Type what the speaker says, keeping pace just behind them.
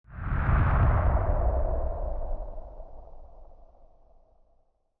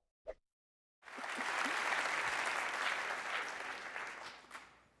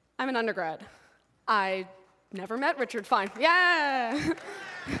I'm an undergrad. I never met Richard Feynman. Yeah!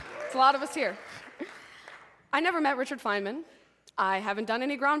 It's a lot of us here. I never met Richard Feynman. I haven't done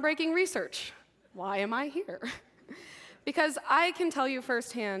any groundbreaking research. Why am I here? Because I can tell you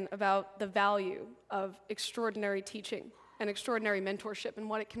firsthand about the value of extraordinary teaching and extraordinary mentorship and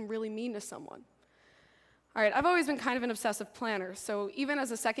what it can really mean to someone. All right, I've always been kind of an obsessive planner, so even as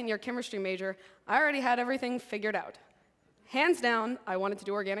a second-year chemistry major, I already had everything figured out. Hands down, I wanted to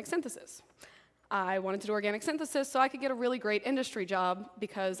do organic synthesis. I wanted to do organic synthesis so I could get a really great industry job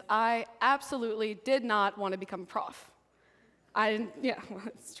because I absolutely did not want to become a prof. Well,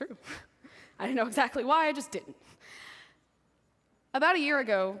 it's true. I didn't know exactly why, I just didn't. About a year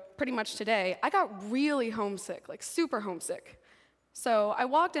ago, pretty much today, I got really homesick, like super homesick. So I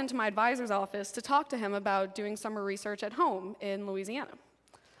walked into my advisor's office to talk to him about doing summer research at home in Louisiana.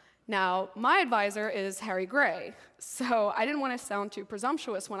 Now, my advisor is Harry Gray, so I didn't want to sound too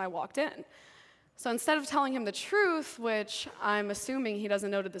presumptuous when I walked in. So instead of telling him the truth, which I'm assuming he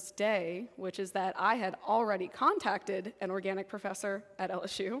doesn't know to this day, which is that I had already contacted an organic professor at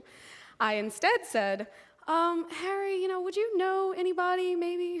LSU, I instead said, Harry, would you know anybody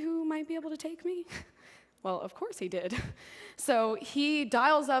maybe who might be able to take me? Well, of course he did. So he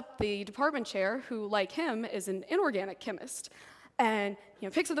dials up the department chair, who, like him, is an inorganic chemist, and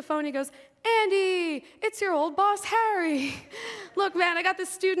picks up the phone and he goes, Andy, it's your old boss, Harry. Look, man, I got this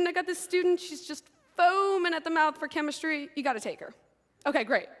student, she's just foaming at the mouth for chemistry. You gotta take her. Okay,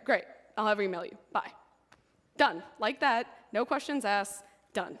 great. I'll have her email you. Bye. Done. Like that, no questions asked,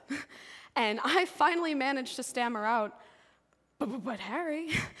 done. And I finally managed to stammer out, but Harry,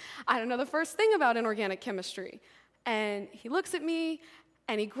 I don't know the first thing about inorganic chemistry. And he looks at me,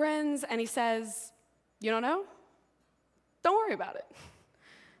 and he grins, and he says, you don't know? Don't worry about it.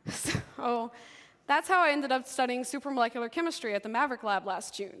 So that's how I ended up studying supramolecular chemistry at the Maverick Lab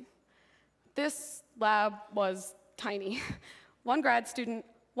last June. This lab was tiny. One grad student,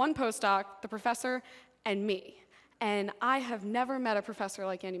 one postdoc, the professor, and me. And I have never met a professor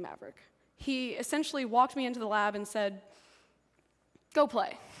like Andy Maverick. He essentially walked me into the lab and said, go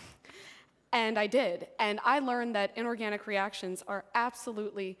play. And I did. And I learned that inorganic reactions are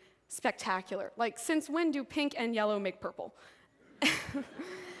absolutely spectacular. Like, since when do pink and yellow make purple?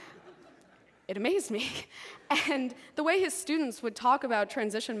 It amazed me. And the way his students would talk about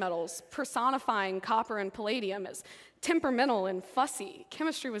transition metals, personifying copper and palladium as temperamental and fussy,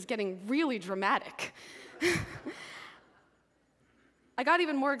 chemistry was getting really dramatic. I got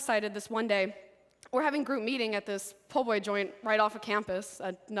even more excited this one day. We're having group meeting at this po' boy joint right off of campus,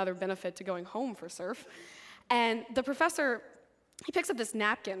 another benefit to going home for surf. And the professor, he picks up this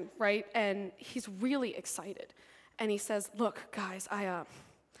napkin, right? And he's really excited. And he says, look, guys,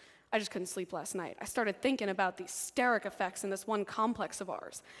 I just couldn't sleep last night. I started thinking about the steric effects in this one complex of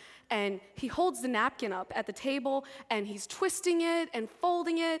ours. And he holds the napkin up at the table, and he's twisting it and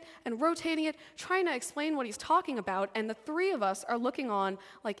folding it and rotating it, trying to explain what he's talking about, and the three of us are looking on,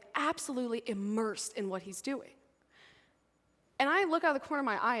 like, absolutely immersed in what he's doing. And I look out of the corner of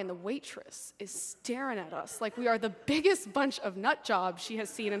my eye, and the waitress is staring at us like we are the biggest bunch of nut jobs she has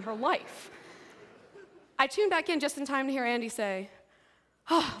seen in her life. I tune back in just in time to hear Andy say,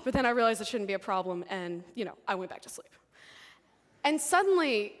 but then I realized it shouldn't be a problem, and, I went back to sleep. And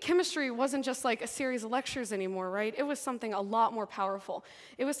suddenly, chemistry wasn't just like a series of lectures anymore, right? It was something a lot more powerful.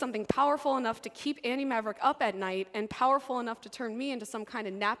 It was something powerful enough to keep Andy Maverick up at night and powerful enough to turn me into some kind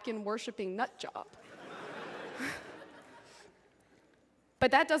of napkin-worshipping nut job. But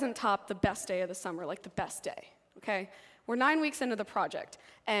that doesn't top the best day of the summer, like the best day, okay? We're 9 weeks into the project,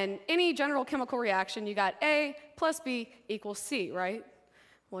 and any general chemical reaction, you got A plus B equals C, right?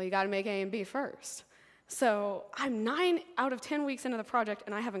 Well, you gotta make A and B first. So I'm 9 out of 10 weeks into the project,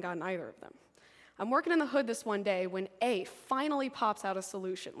 and I haven't gotten either of them. I'm working in the hood this one day when A finally pops out a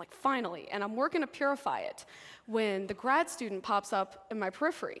solution, like finally, and I'm working to purify it when the grad student pops up in my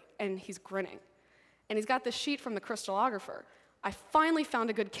periphery, and he's grinning. And he's got this sheet from the crystallographer. I finally found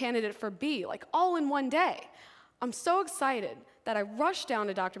a good candidate for B, like all in one day. I'm so excited that I rush down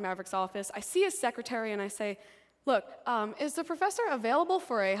to Dr. Maverick's office. I see his secretary, and I say, look, is the professor available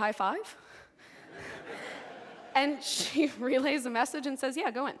for a high five? And she relays a message and says,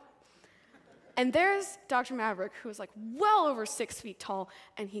 yeah, go in. And there's Dr. Maverick, who is like well over 6 feet tall,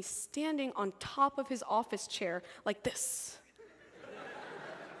 and he's standing on top of his office chair like this.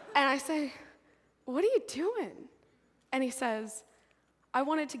 And I say, what are you doing? And he says, I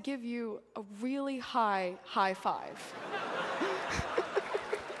wanted to give you a really high five.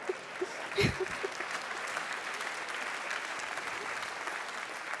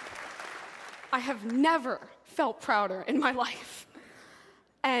 I have never felt prouder in my life.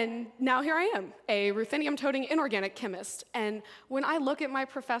 And now here I am, a ruthenium-toting inorganic chemist. And when I look at my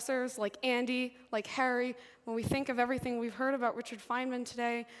professors like Andy, like Harry, when we think of everything we've heard about Richard Feynman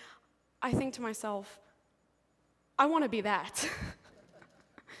today, I think to myself, I want to be that.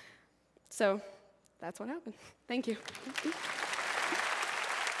 So that's what happened. Thank you.